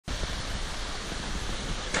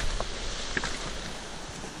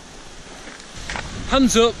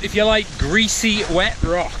Hands up if you like greasy, wet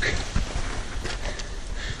rock.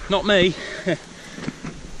 Not me.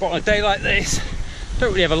 But on a day like this,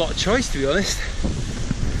 don't really have a lot of choice, to be honest.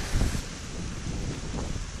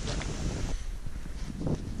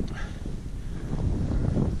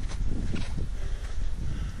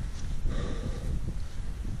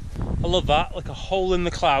 I love that, like a hole in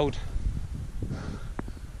the cloud.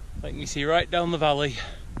 Like you see right down the valley.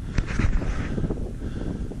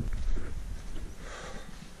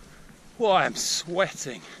 Whoa, I'm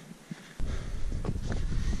sweating.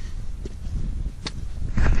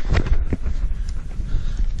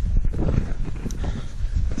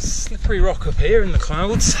 Slippery rock up here in the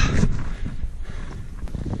clouds.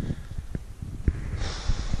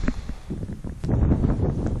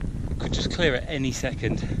 Could just clear at any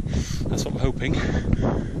second. That's what I'm hoping.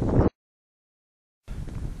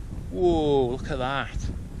 Whoa, look at that.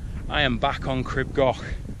 I am back on Crib Goch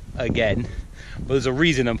again. But there's a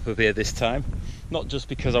reason I'm up here this time. Not just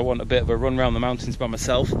because I want a bit of a run around the mountains by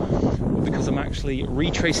myself, but because I'm actually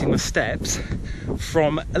retracing the steps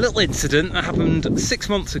from a little incident that happened 6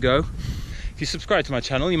 months ago. If you subscribe to my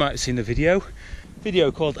channel, you might have seen the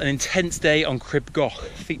video called An Intense Day on Crib Goch,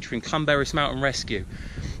 featuring Llanberis Mountain Rescue.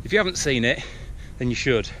 If you haven't seen it, then you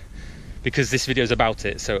should, because this video is about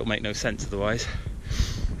it, so it'll make no sense otherwise.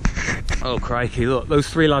 Oh crikey, look, those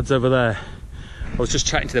three lads over there. I was just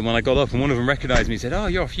chatting to them when I got up, and one of them recognised me and said, "Oh,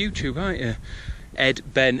 you're off YouTube, aren't you?" Ed,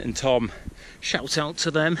 Ben and Tom, shout out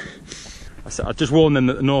to them. I said, I just warned them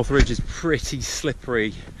that the North Ridge is pretty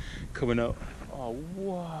slippery coming up. Oh,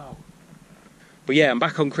 wow. But yeah, I'm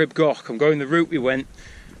back on Crib Goch. I'm going the route we went,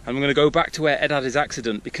 and I'm going to go back to where Ed had his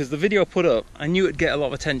accident, because the video I put up, I knew it'd get a lot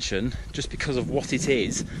of attention just because of what it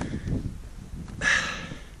is.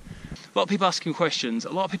 A lot of people asking questions,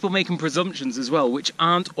 a lot of people making presumptions as well, which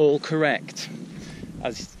aren't all correct.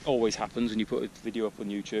 As always happens when you put a video up on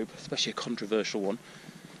YouTube, especially a controversial one.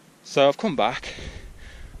 So I've come back,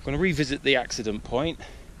 I'm going to revisit the accident point,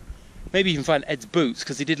 maybe even find Ed's boots,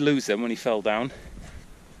 because he did lose them when he fell down.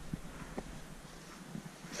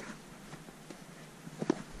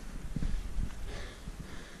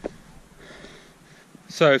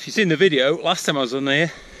 So if you've seen the video, last time I was on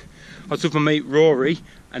here, I was with my mate Rory,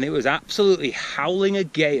 and it was absolutely howling a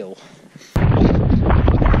gale.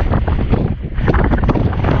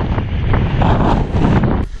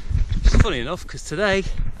 Funny enough, because today,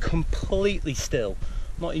 completely still,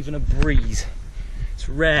 not even a breeze. It's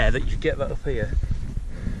rare that you get that up here.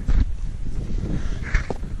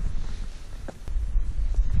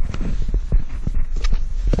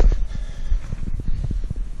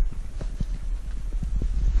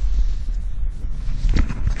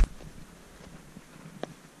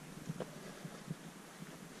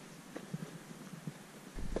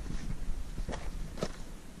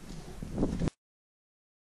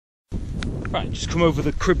 Right, just come over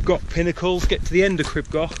the Crib Goch pinnacles, get to the end of Crib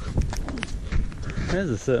Goch. There's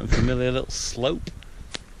a certain familiar little slope.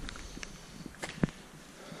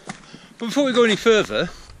 But before we go any further,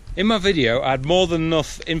 in my video I had more than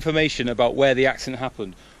enough information about where the accident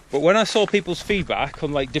happened. But when I saw people's feedback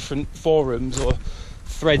on like different forums or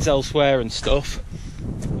threads elsewhere and stuff,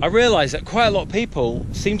 I realised that quite a lot of people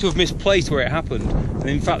seem to have misplaced where it happened. And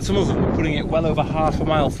in fact, some of them were putting it well over half a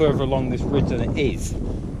mile further along this ridge than it is.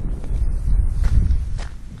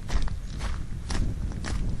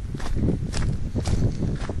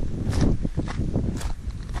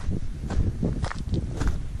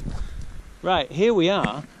 Right, here we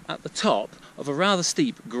are at the top of a rather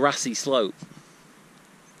steep grassy slope.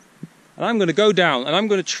 And I'm going to go down and I'm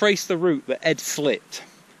going to trace the route that Ed slipped.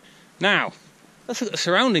 Now, let's look at the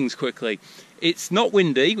surroundings quickly. It's not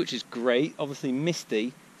windy, which is great, obviously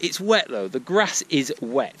misty. It's wet though, the grass is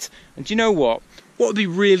wet. And do you know what? What would be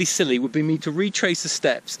really silly would be me to retrace the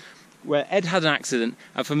steps where Ed had an accident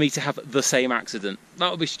and for me to have the same accident. That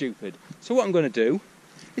would be stupid. So what I'm going to do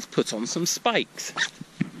is put on some spikes.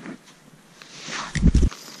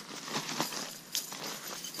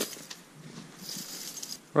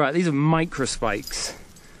 Right, these are micro spikes.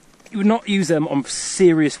 You would not use them on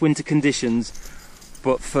serious winter conditions,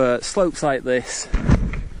 but for slopes like this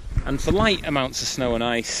and for light amounts of snow and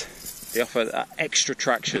ice, they offer that extra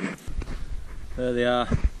traction. There they are,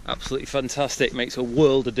 absolutely fantastic, makes a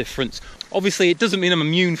world of difference. Obviously it doesn't mean I'm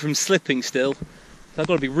immune from slipping still, so I've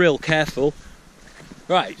got to be real careful.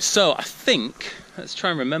 Right, so I think, let's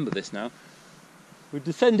try and remember this now. We've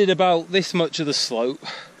descended about this much of the slope.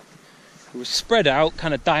 It was spread out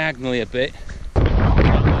kind of diagonally a bit.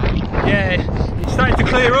 Yeah, it's starting to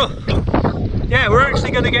clear up. Yeah, we're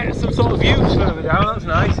actually going to get some sort of views further down, that's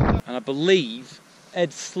nice. And I believe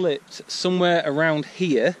Ed slipped somewhere around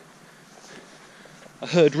here. I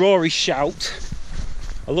heard Rory shout.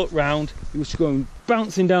 I looked round, he was going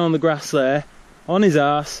bouncing down on the grass there, on his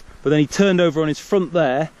arse, but then he turned over on his front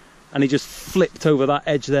there, and he just flipped over that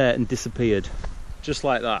edge there and disappeared. Just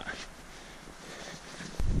like that.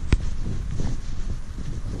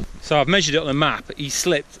 So I've measured it on the map, he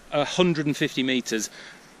slipped 150 metres.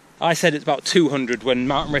 I said it's about 200 when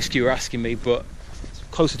Mountain Rescue were asking me, but it's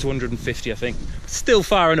closer to 150 I think. Still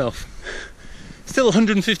far enough. Still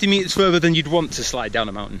 150 metres further than you'd want to slide down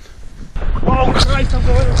a mountain. Oh Christ, I'm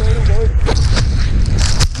going.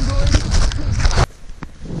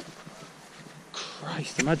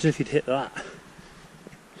 Christ, imagine if you'd hit that.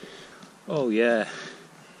 Oh yeah.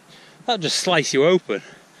 That'd just slice you open.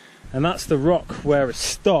 And that's the rock where it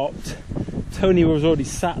stopped. Tony was already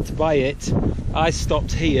sat by it. I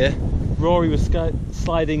stopped here. Rory was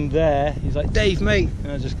sliding there. He's like, Dave, mate.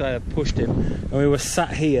 And I just kind of pushed him. And we were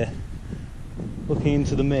sat here, looking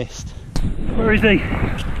into the mist. Where is he?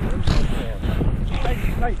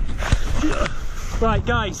 Right,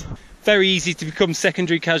 guys. Very easy to become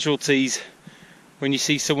secondary casualties when you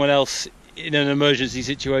see someone else in an emergency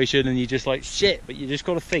situation and you're just like, shit, but you just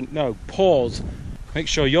got to think, no, pause. Make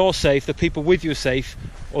sure you're safe, the people with you are safe,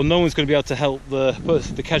 or no one's going to be able to help the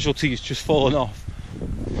person, the casualty who's just fallen off.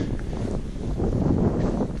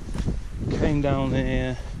 Came down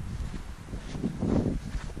here,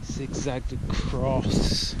 zigzagged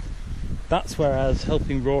across. That's where I was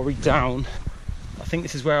helping Rory down. I think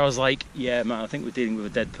this is where I was like, yeah man, I think we're dealing with a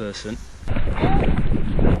dead person.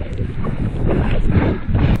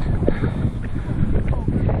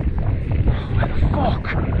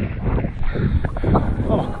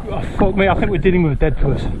 Fuck me, I think we're dealing with a dead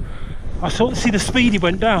person. I saw, see the speed he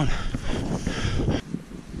went down.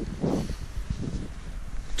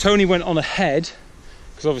 Tony went on ahead,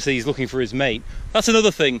 because obviously he's looking for his mate. That's another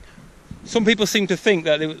thing. Some people seem to think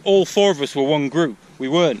that all four of us were one group. We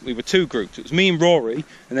weren't, we were two groups. It was me and Rory,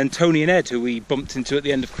 and then Tony and Ed, who we bumped into at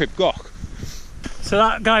the end of Crib Goch. So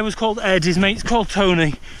that guy was called Ed, his mate's called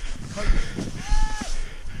Tony.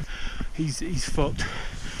 He's fucked.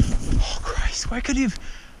 Oh Christ, where could he have...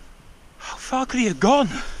 How far could he have gone?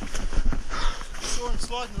 I saw him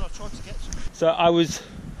sliding and I tried to get to him. So I was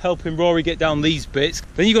helping Rory get down these bits.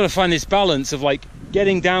 Then you've got to find this balance of like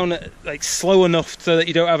getting down like slow enough so that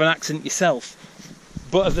you don't have an accident yourself,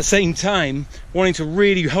 but at the same time wanting to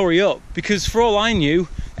really hurry up, because for all I knew,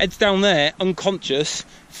 Ed's down there unconscious,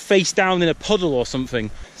 face down in a puddle or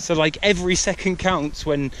something. So like every second counts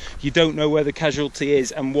when you don't know where the casualty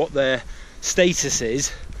is and what their status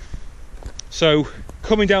is. So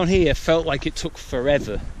coming down here felt like it took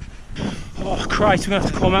forever. Oh Christ, we're gonna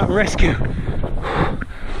have to call Mountain Rescue.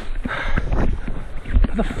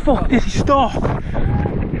 Where the fuck did he stop?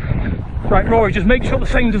 Right, Rory, just make sure the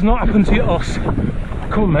same does not happen to us.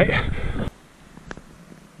 Come on, mate.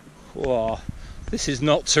 Whoa, this is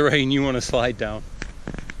not terrain you want to slide down.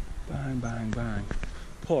 Bang, bang, bang.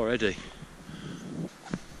 Poor Eddie.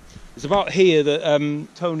 It's about here that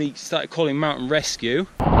Tony started calling Mountain Rescue.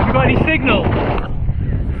 Have you got any signal?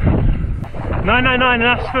 999 and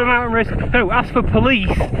ask for Mountain Rescue. No, ask for police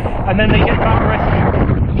and then they get Mountain Rescue.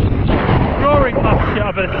 Rory! Oh shit,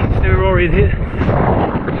 I better keep Rory in here.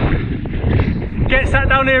 Get sat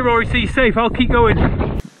down here, Rory, so you're safe. I'll keep going.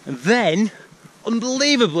 And then,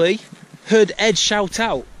 unbelievably, heard Ed shout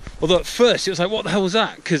out. Although at first it was like, what the hell was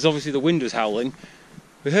that? Because obviously the wind was howling.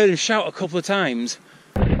 We heard him shout a couple of times.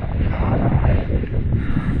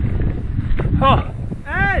 Oh!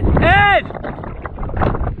 Ed! Ed!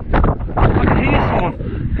 I can hear someone.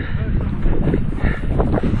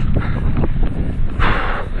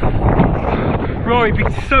 Rory, be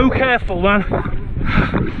so careful, man.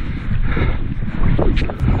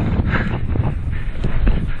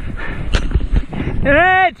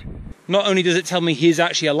 Ed! Not only does it tell me he's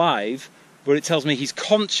actually alive, but it tells me he's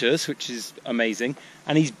conscious, which is amazing,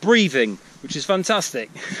 and he's breathing, which is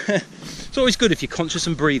fantastic. It's always good if you're conscious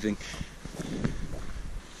and breathing.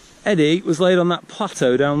 Eddie was laid on that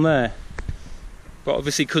plateau down there, but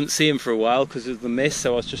obviously couldn't see him for a while because of the mist,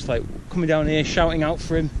 so I was just like coming down here shouting out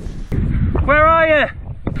for him. Where are you?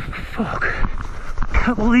 Fuck, I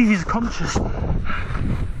can't believe he's conscious.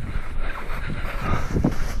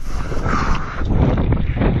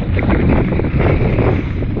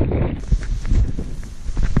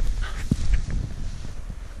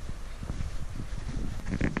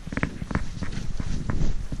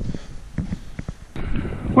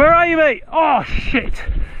 Where are you, mate? Oh shit!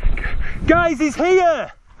 Guys, he's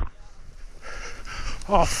here!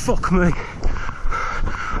 Oh fuck me.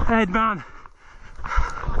 Ed, man.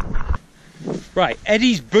 Right,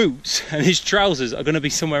 Eddie's boots and his trousers are going to be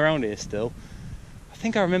somewhere around here still. I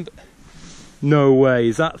think I remember... No way,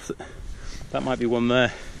 is that might be one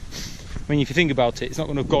there. I mean, if you think about it, it's not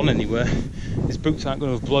going to have gone anywhere. His boots aren't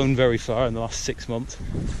going to have blown very far in the last 6 months.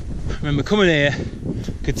 I remember coming here,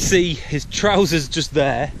 could see his trousers just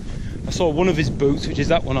there. I saw one of his boots, which is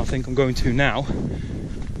that one I think I'm going to now.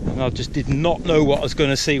 And I just did not know what I was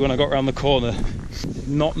going to see when I got around the corner. Did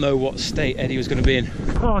not know what state Eddie was going to be in.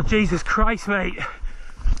 Oh, Jesus Christ, mate.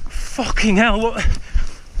 Fucking hell, look.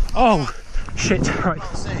 Oh, shit, right.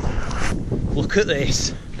 Look at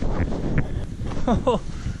this.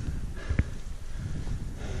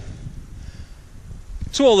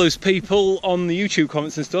 To all those people on the YouTube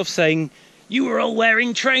comments and stuff saying, you were all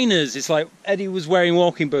wearing trainers. It's like, Eddie was wearing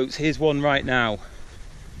walking boots. Here's one right now.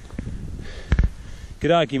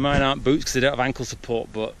 Could argue mine aren't boots because they don't have ankle support,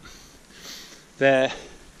 but they're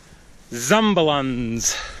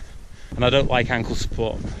Zambalans. And I don't like ankle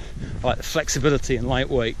support. I like the flexibility and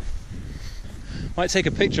lightweight. Might take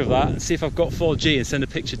a picture of that and see if I've got 4G and send a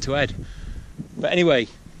picture to Ed. But anyway,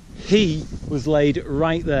 he was laid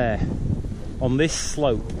right there on this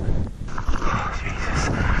slope. Oh,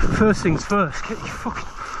 Jesus. First things first, get you fucking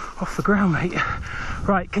off the ground, mate.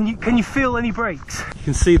 Right, can you feel any brakes? You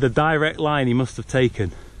can see the direct line he must have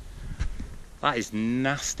taken. That is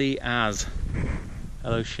nasty as.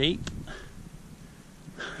 Hello, sheep.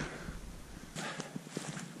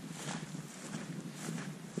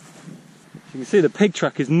 You can see the pig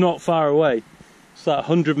track is not far away. It's like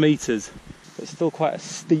 100 metres. But it's still quite a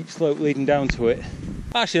steep slope leading down to it.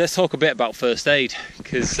 Actually, let's talk a bit about first aid,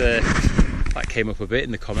 because that came up a bit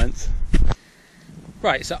in the comments.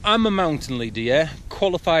 Right, so I'm a mountain leader, yeah?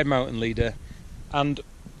 Qualified mountain leader. And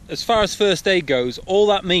as far as first aid goes, all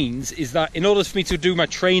that means is that in order for me to do my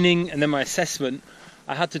training and then my assessment,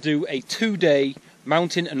 I had to do a 2-day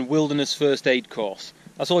mountain and wilderness first aid course.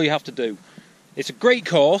 That's all you have to do. It's a great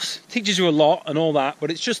course, teaches you a lot and all that,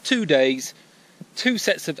 but it's just 2 days, 2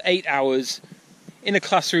 sets of 8 hours, in a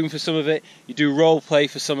classroom for some of it, you do role play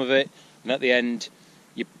for some of it, and at the end,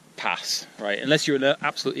 you pass, right? Unless you're an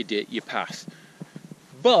absolute idiot, you pass.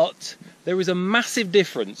 But there is a massive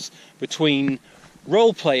difference between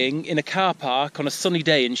role playing in a car park on a sunny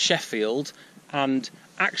day in Sheffield and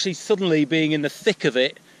actually suddenly being in the thick of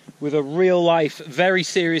it with a real life, very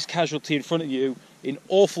serious casualty in front of you in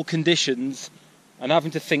awful conditions and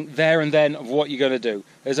having to think there and then of what you're going to do.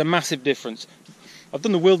 There's a massive difference. I've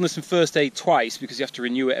done the wilderness and first aid twice because you have to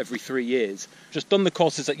renew it every 3 years. Just done the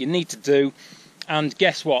courses that you need to do, and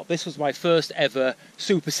guess what? This was my first ever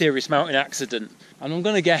super serious mountain accident. And I'm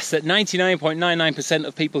going to guess that 99.99%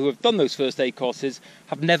 of people who have done those first aid courses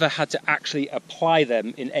have never had to actually apply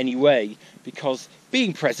them in any way, because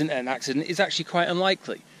being present at an accident is actually quite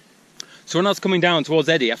unlikely. So when I was coming down towards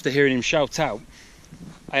Eddie after hearing him shout out,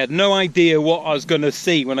 I had no idea what I was going to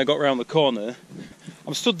see when I got round the corner.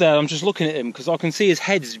 I'm stood there, I'm just looking at him because I can see his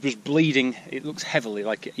head is just bleeding. It looks heavily,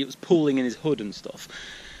 like it was pooling in his hood and stuff.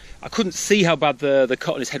 I couldn't see how bad the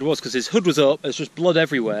cut on his head was because his hood was up, there's just blood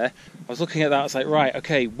everywhere. I was looking at that, I was like, right,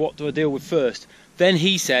 okay, what do I deal with first? Then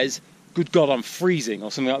he says, good God, I'm freezing,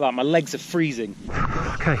 or something like that. My legs are freezing.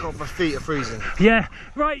 Okay. God, my feet are freezing. Yeah,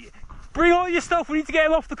 right, bring all your stuff, we need to get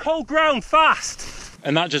him off the cold ground, fast!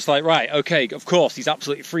 And that just like, right, okay, of course, he's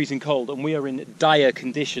absolutely freezing cold and we are in dire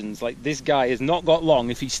conditions. Like, this guy has not got long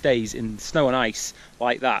if he stays in snow and ice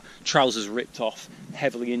like that. Trousers ripped off,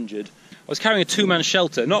 heavily injured. I was carrying a 2-man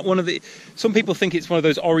shelter, not one of the... Some people think it's one of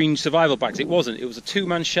those orange survival bags. It wasn't. It was a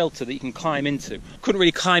 2-man shelter that you can climb into. Couldn't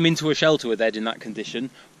really climb into a shelter with Ed in that condition,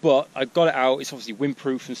 but I got it out. It's obviously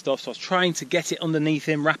windproof and stuff, so I was trying to get it underneath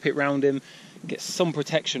him, wrap it round him, get some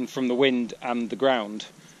protection from the wind and the ground.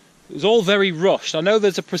 It was all very rushed. I know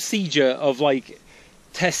there's a procedure of like,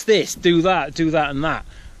 test this, do that and that.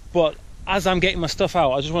 But as I'm getting my stuff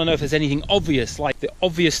out, I just want to know if there's anything obvious, like the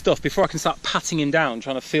obvious stuff, before I can start patting him down,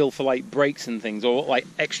 trying to feel for like breaks and things, or like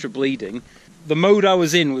extra bleeding. The mode I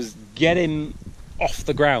was in was get him off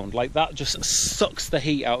the ground. Like, that just sucks the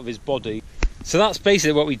heat out of his body. So that's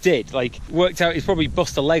basically what we did. Like, worked out he's probably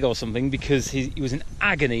bust a leg or something, because he was in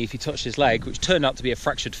agony if he touched his leg, which turned out to be a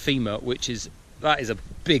fractured femur, that is a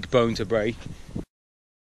big bone to break.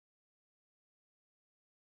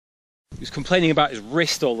 He was complaining about his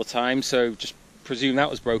wrist all the time, so just presume that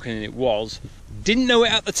was broken, and it was. Didn't know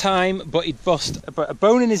it at the time, but he'd bust a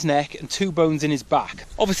bone in his neck and 2 bones in his back.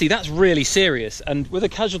 Obviously that's really serious, and with a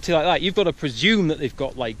casualty like that, you've got to presume that they've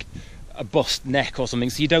got like a bust neck or something,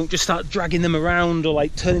 so you don't just start dragging them around or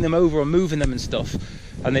like turning them over or moving them and stuff,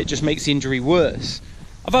 and it just makes the injury worse.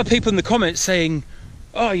 I've had people in the comments saying,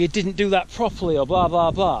 oh, you didn't do that properly, or blah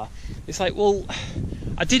blah blah. It's like, well,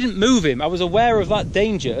 I didn't move him. I was aware of that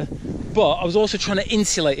danger, but I was also trying to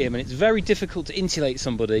insulate him, and it's very difficult to insulate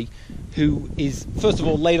somebody who is, first of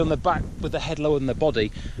all, laid on their back with their head lower than their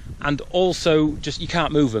body, and also just, you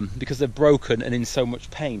can't move them because they're broken and in so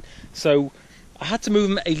much pain. So I had to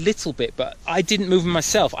move him a little bit, but I didn't move him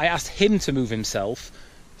myself. I asked him to move himself,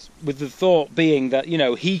 with the thought being that, you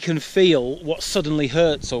know, he can feel what suddenly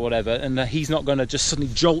hurts or whatever, and that he's not going to just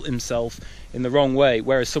suddenly jolt himself in the wrong way,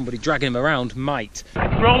 whereas somebody dragging him around might.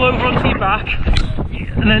 Roll over onto your back,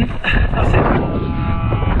 and then that's it.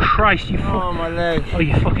 Christ, you Oh, my leg. Oh,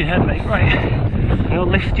 your fucking head, mate. Right. And you'll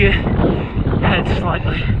lift your head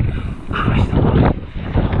slightly. Christ.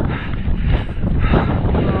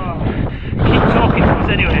 Keep talking to us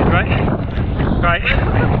anyway, right? Right.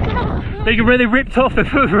 They get really ripped off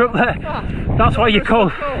if we were up there. That's why you're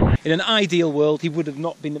cold. In an ideal world, he would have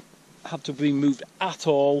not had to be moved at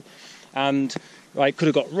all, and like could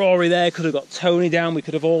have got Rory there, could have got Tony down. We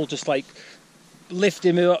could have all just like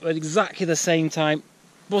lifted him up at exactly the same time.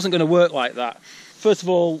 It wasn't going to work like that. First of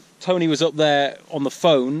all, Tony was up there on the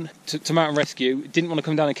phone to Mountain Rescue. Didn't want to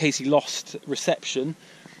come down in case he lost reception.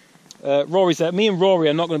 Rory's there. Me and Rory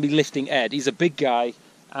are not going to be lifting Ed. He's a big guy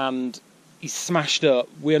and he's smashed up.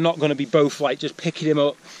 We're not going to be both like just picking him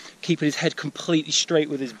up, keeping his head completely straight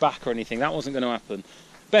with his back or anything. That wasn't going to happen.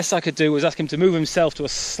 Best I could do was ask him to move himself to a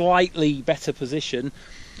slightly better position,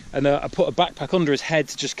 and I put a backpack under his head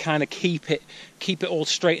to just kind of keep it all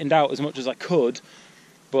straightened out as much as I could.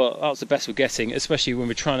 But that was the best we're getting, especially when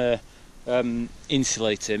we're trying to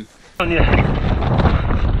insulate him. On you. Just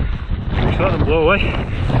let them blow away.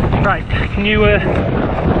 Right, can you put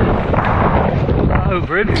that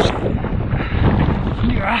over him?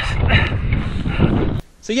 Your ass.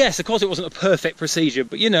 So yes, of course it wasn't a perfect procedure,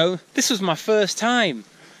 but you know, this was my first time.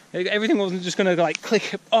 Everything wasn't just going to like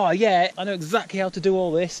click, oh yeah, I know exactly how to do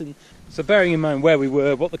all this. And so bearing in mind where we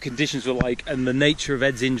were, what the conditions were like, and the nature of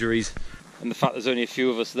Ed's injuries, and the fact there's only a few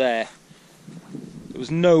of us there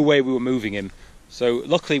was no way we were moving him. So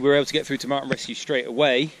luckily we were able to get through to Mountain Rescue straight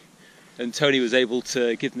away, and Tony was able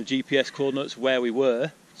to give them the GPS coordinates where we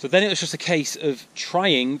were. So then it was just a case of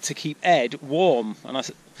trying to keep Ed warm. And I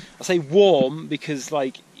say warm because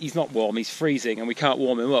like he's not warm, he's freezing and we can't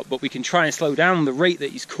warm him up, but we can try and slow down the rate that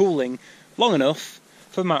he's cooling long enough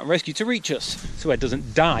for Mountain Rescue to reach us, so Ed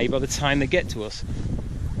doesn't die by the time they get to us.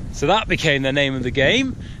 So that became the name of the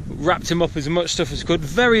game. Wrapped him up as much stuff as could.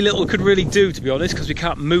 Very little could really do, to be honest, because we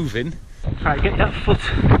can't move him. Right, get that foot.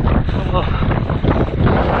 Oh.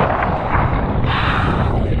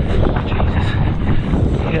 Jesus.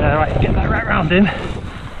 Yeah, right, get that right round him.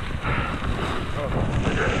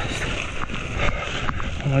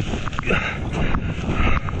 Oh my God.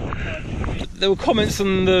 There were comments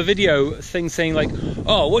on the video, things saying like,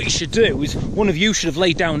 oh, what you should do is one of you should have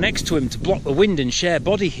laid down next to him to block the wind and share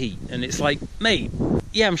body heat. And it's like, mate,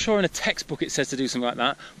 yeah, I'm sure in a textbook it says to do something like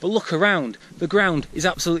that, but look around, the ground is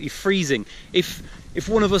absolutely freezing. If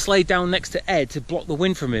one of us laid down next to Ed to block the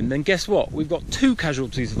wind from him, then guess what? We've got 2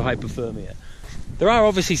 casualties of hypothermia. There are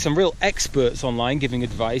obviously some real experts online giving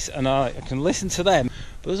advice, and I can listen to them,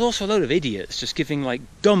 but there's also a load of idiots just giving like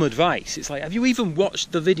dumb advice. It's like, have you even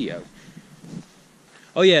watched the video?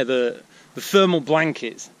 Oh yeah, the thermal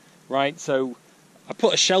blankets, right? So I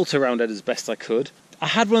put a shelter around it as best I could. I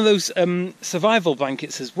had one of those survival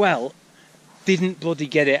blankets as well. Didn't bloody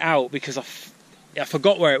get it out because I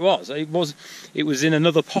forgot where it was. It was in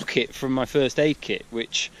another pocket from my first aid kit,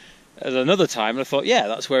 which at another time I thought, yeah,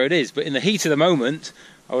 that's where it is. But in the heat of the moment,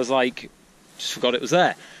 I was like, just forgot it was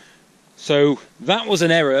there. So that was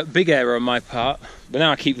an error, big error on my part. But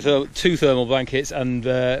now I keep 2 thermal blankets and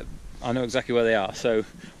I know exactly where they are, so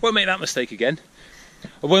won't make that mistake again.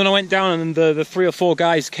 When I went down and the 3 or 4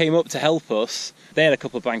 guys came up to help us, they had a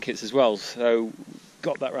couple of blankets as well, so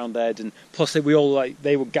got that round Ed, and plus they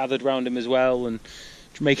were gathered round him as well and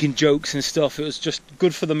making jokes and stuff. It was just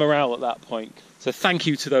good for the morale at that point. So thank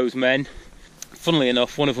you to those men. Funnily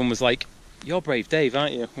enough, one of them was like, "You're Brave Dave,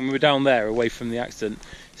 aren't you?" When we were down there away from the accident,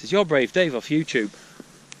 he says, "You're Brave Dave off YouTube."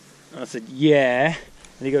 And I said, "Yeah."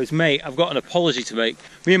 And he goes, "Mate, I've got an apology to make.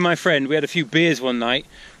 Me and my friend, we had a few beers one night.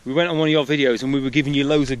 We went on one of your videos and we were giving you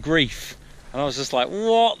loads of grief." And I was just like,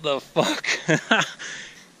 what the fuck?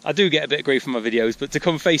 I do get a bit of grief from my videos, but to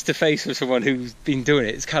come face to face with someone who's been doing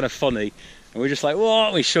it, it's kind of funny. And we're just like,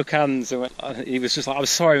 what? We shook hands. And he was just like, "I'm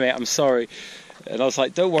sorry, mate, I'm sorry." And I was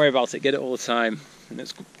like, "Don't worry about it, get it all the time." And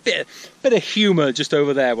it's a bit of humour just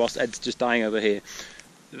over there whilst Ed's just dying over here.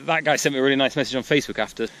 That guy sent me a really nice message on Facebook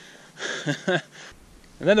after.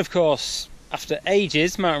 And then, of course, after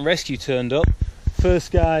ages, Mountain Rescue turned up.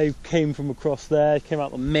 First guy came from across there, came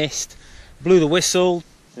out the mist, blew the whistle,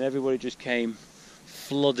 and everybody just came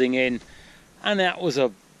flooding in. And that was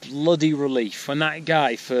a bloody relief when that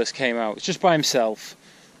guy first came out. It's just by himself.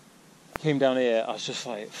 came down here, I was just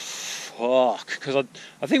like, fuck, because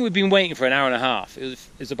I think we'd been waiting for an hour and a half. It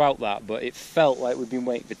was about that, but it felt like we'd been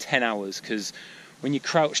waiting for 10 hours, because when you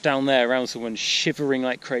crouch down there around someone shivering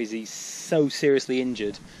like crazy, so seriously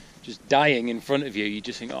injured, just dying in front of you, you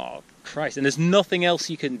just think, oh Christ, and there's nothing else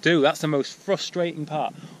you can do. That's the most frustrating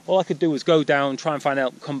part. All I could do was go down, try and find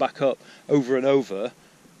help, come back up over and over.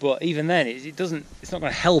 But even then, it's not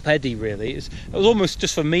going to help Eddie really. It was almost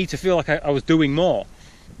just for me to feel like I was doing more.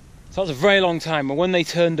 So that was a very long time, and when they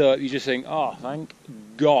turned up, you just think, oh, thank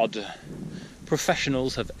God,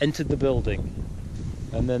 professionals have entered the building.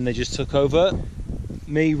 And then they just took over.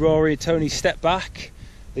 Me, Rory, and Tony stepped back.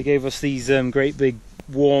 They gave us these great big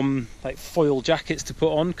warm like foil jackets to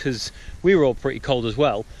put on, because we were all pretty cold as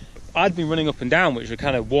well. I'd been running up and down, which would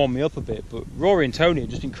kind of warm me up a bit, but Rory and Tony had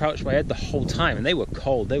just been crouched by Ed the whole time, and they were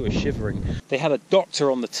cold, they were shivering. They had a doctor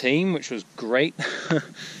on the team, which was great.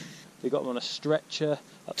 They got him on a stretcher.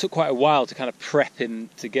 That took quite a while to kind of prep him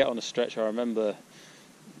to get on a stretcher. I remember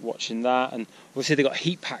watching that, and obviously they got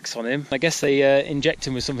heat packs on him. I guess they inject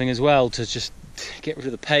him with something as well to just get rid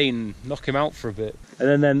of the pain, knock him out for a bit.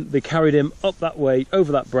 And then they carried him up that way,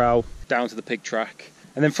 over that brow, down to the pig track,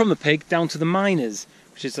 and then from the pig down to the miners,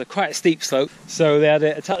 which is quite a steep slope. So they had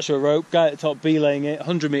it attached to a rope, guy at the top belaying it,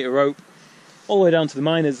 100-metre rope, all the way down to the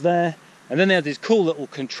miners there. And then they had this cool little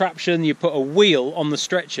contraption. You put a wheel on the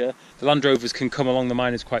stretcher. The Land Rovers can come along the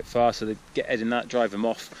miners quite far, so they get Ed in that, drive him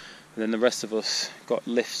off. And then the rest of us got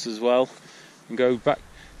lifts as well, and go back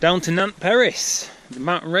down to Llanberis, the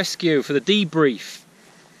mountain rescue, for the debrief.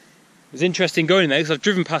 It was interesting going there, because I've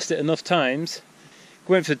driven past it enough times.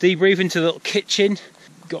 Went for the debrief into the little kitchen,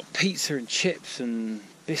 got pizza and chips and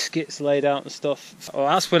biscuits laid out and stuff. Well,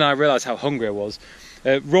 that's when I realised how hungry I was.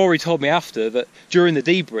 Rory told me after that during the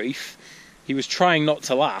debrief, he was trying not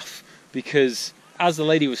to laugh, because as the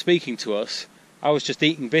lady was speaking to us, I was just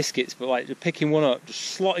eating biscuits, but like picking one up,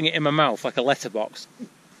 just slotting it in my mouth like a letterbox.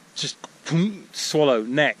 Just boom, swallow,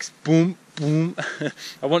 next, boom, boom.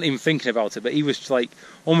 I wasn't even thinking about it, but he was like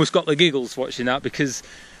almost got the giggles watching that, because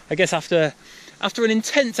I guess after an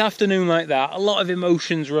intense afternoon like that, a lot of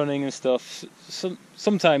emotions running and stuff,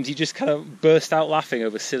 sometimes you just kind of burst out laughing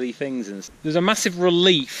over silly things. And there's a massive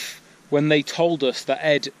relief when they told us that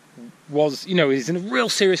Ed was, he's in a real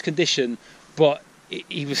serious condition, but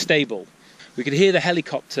he was stable. We could hear the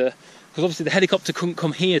helicopter, because obviously the helicopter couldn't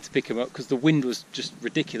come here to pick him up because the wind was just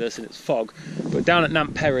ridiculous and it's fog. But down at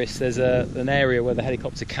Llanberis there's an area where the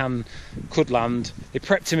helicopter could land. They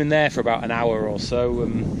prepped him in there for about an hour or so,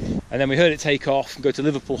 and then we heard it take off and go to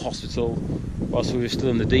Liverpool Hospital whilst we were still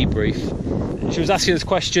in the debrief. She was asking us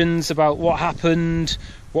questions about what happened,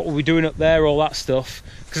 what were we doing up there, all that stuff.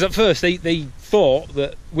 Because at first they thought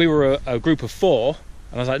that we were a group of 4.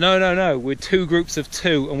 And I was like, no, we're 2 groups of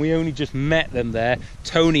 2, and we only just met them there.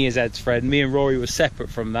 Tony is Ed's friend, me and Rory were separate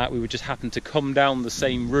from that. We would just happen to come down the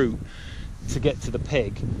same route to get to the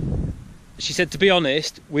pig. She said, to be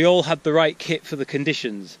honest, we all had the right kit for the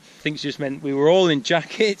conditions. I think she just meant we were all in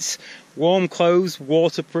jackets, warm clothes,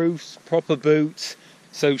 waterproofs, proper boots.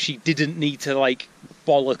 So she didn't need to like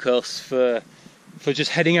bollock us for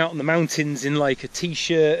just heading out in the mountains in like a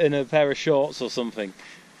t-shirt and a pair of shorts or something.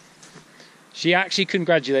 She actually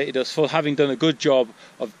congratulated us for having done a good job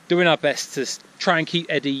of doing our best to try and keep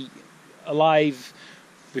Eddie alive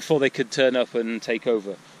before they could turn up and take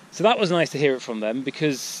over. So that was nice to hear it from them,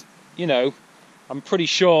 because, I'm pretty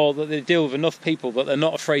sure that they deal with enough people that they're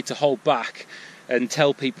not afraid to hold back and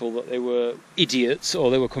tell people that they were idiots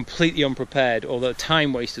or they were completely unprepared or they're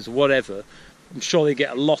time wasters or whatever. I'm sure they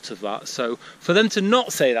get a lot of that. So for them to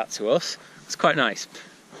not say that to us, it's quite nice.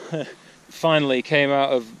 Finally came out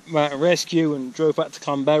of mountain rescue and drove back to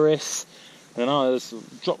Llanberis, and I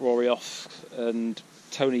just dropped Rory off, and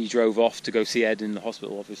Tony drove off to go see Ed in the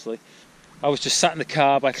hospital, obviously. I was just sat in the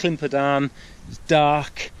car by Llanberis. It was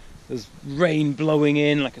dark, there's rain blowing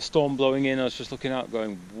in, like a storm blowing in. I was just looking out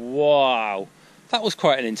going, wow, that was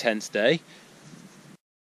quite an intense day.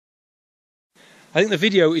 I think the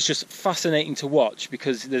video is just fascinating to watch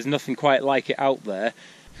because there's nothing quite like it out there.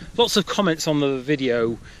 Lots of comments on the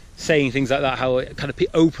video saying things like that, how it kind of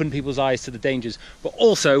opened people's eyes to the dangers, but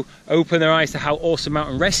also open their eyes to how awesome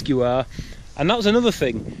mountain rescue are. And that was another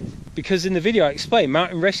thing, because in the video I explained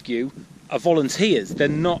mountain rescue are volunteers. They're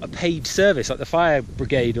not a paid service like the fire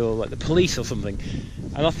brigade or like the police or something.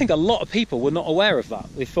 And I think a lot of people were not aware of that.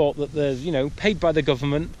 They thought that they're, paid by the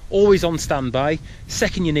government, always on standby,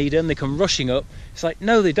 second you need them, they come rushing up. It's like,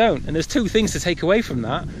 no, they don't. And there's 2 things to take away from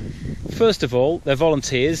that. First of all, they're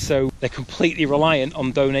volunteers, so they're completely reliant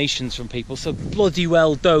on donations from people. So bloody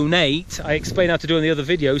well donate. I explained how to do in the other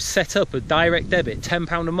videos. Set up a direct debit,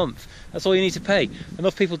 £10 a month. That's all you need to pay.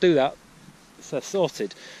 Enough people do that, they're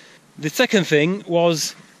sorted. The second thing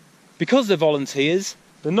was, because they're volunteers,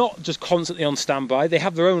 they're not just constantly on standby, they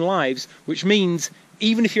have their own lives, which means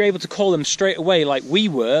even if you're able to call them straight away like we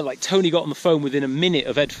were, like Tony got on the phone within a minute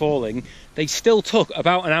of Ed falling, they still took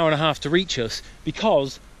about an hour and a half to reach us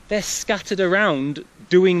because they're scattered around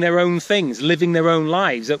doing their own things, living their own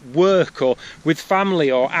lives at work or with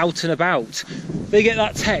family or out and about. They get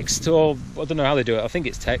that text, or I don't know how they do it, I think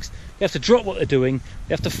it's text. They have to drop what they're doing,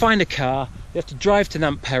 they have to find a car, they have to drive to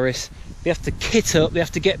Llanberis, they have to kit up, they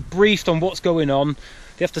have to get briefed on what's going on,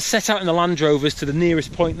 they have to set out in the Land Rovers to the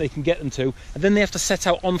nearest point they can get them to, and then they have to set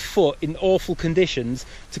out on foot in awful conditions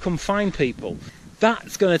to come find people.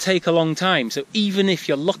 That's going to take a long time, so even if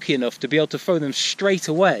you're lucky enough to be able to phone them straight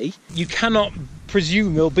away, you cannot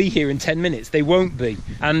presume they'll be here in 10 minutes. They won't be.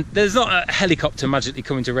 And there's not a helicopter magically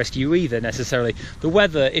coming to rescue you either, necessarily. The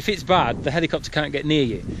weather, if it's bad, the helicopter can't get near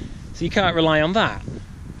you. So you can't rely on that.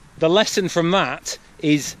 The lesson from that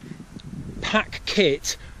is pack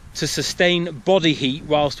kit to sustain body heat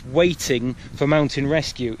whilst waiting for mountain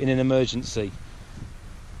rescue in an emergency.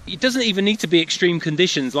 It doesn't even need to be extreme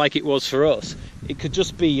conditions like it was for us. It could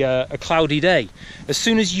just be a cloudy day. As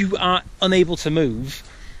soon as you are unable to move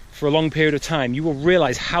for a long period of time, you will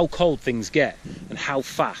realise how cold things get and how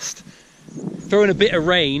fast. Throw in a bit of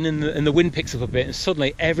rain and the wind picks up a bit and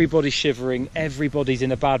suddenly everybody's shivering, everybody's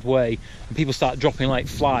in a bad way, and people start dropping like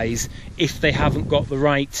flies if they haven't got the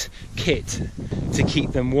right kit to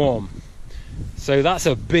keep them warm. So that's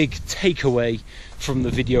a big takeaway from the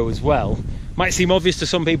video as well. Might seem obvious to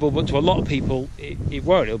some people, but to a lot of people it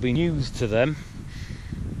won't. It'll be news to them.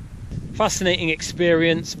 Fascinating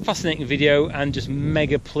experience, fascinating video, and just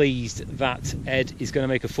mega pleased that Ed is going to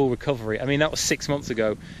make a full recovery. I mean, that was 6 months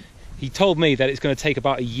ago. He told me that it's going to take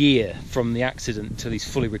about a year from the accident until he's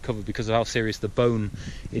fully recovered because of how serious the bone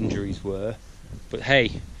injuries were. But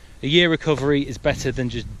hey, a year recovery is better than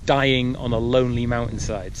just dying on a lonely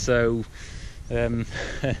mountainside. So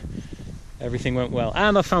everything went well.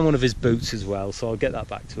 And I found one of his boots as well, so I'll get that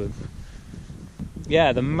back to him.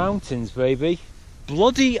 Yeah, the mountains, baby.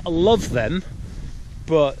 Bloody love them,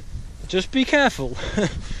 but just be careful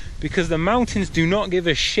because the mountains do not give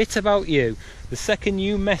a shit about you the second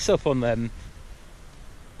you mess up on them.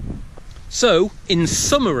 So, in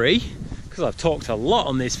summary, because I've talked a lot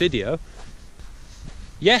on this video,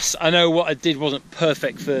 yes, I know what I did wasn't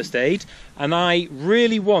perfect first aid, and I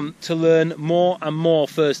really want to learn more and more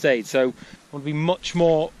first aid. So I want to be much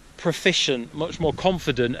more proficient, much more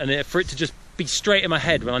confident, and for it to just be straight in my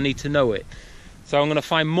head when I need to know it. So I'm going to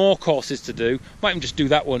find more courses to do. Might even just do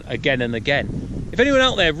that one again and again. If anyone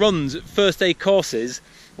out there runs first aid courses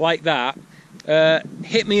like that,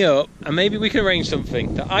 hit me up and maybe we can arrange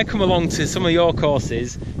something that I come along to some of your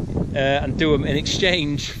courses and do them in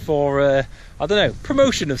exchange for, I don't know,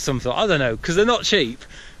 promotion of some sort. I don't know, because they're not cheap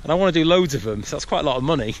and I want to do loads of them, so that's quite a lot of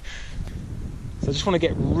money. So I just want to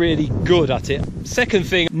get really good at it. Second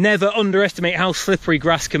thing, never underestimate how slippery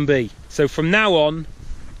grass can be. So from now on,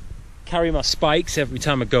 carry my spikes every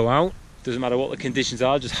time I go out. Doesn't matter what the conditions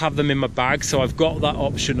are, just have them in my bag, so I've got that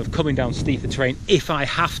option of coming down steeper terrain if I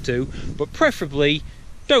have to, but preferably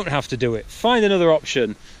don't have to do it. Find another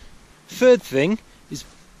option. Third thing is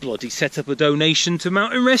bloody set up a donation to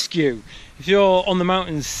Mountain Rescue. If you're on the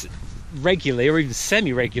mountains regularly or even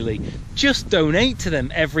semi-regularly, just donate to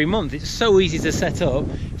them every month. It's so easy to set up.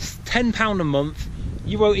 It's £10 a month,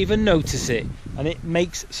 you won't even notice it, and it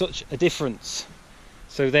makes such a difference.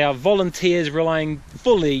 So they are volunteers relying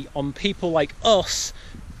fully on people like us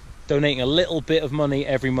donating a little bit of money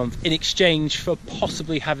every month in exchange for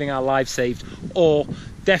possibly having our lives saved, or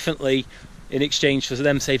definitely in exchange for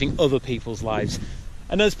them saving other people's lives.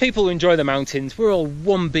 And as people who enjoy the mountains, we're all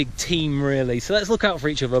one big team really, so let's look out for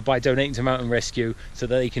each other by donating to Mountain Rescue so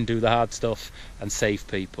that they can do the hard stuff and save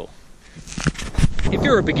people. If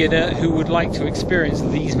you're a beginner who would like to experience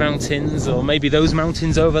these mountains, or maybe those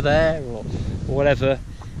mountains over there, or whatever,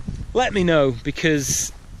 let me know,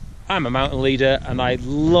 because I'm a mountain leader and I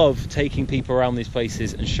love taking people around these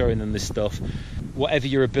places and showing them this stuff. Whatever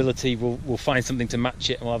your ability, we'll find something to match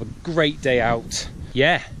it and we'll have a great day out.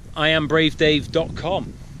 Yeah,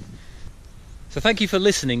 IamBraveDave.com. So thank you for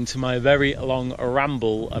listening to my very long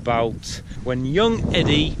ramble about when young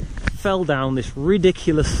Eddie fell down this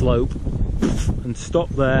ridiculous slope and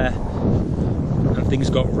stopped there and things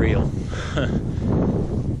got real.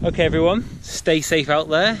 Okay everyone, stay safe out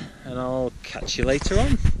there and I'll catch you later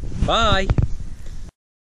on. Bye!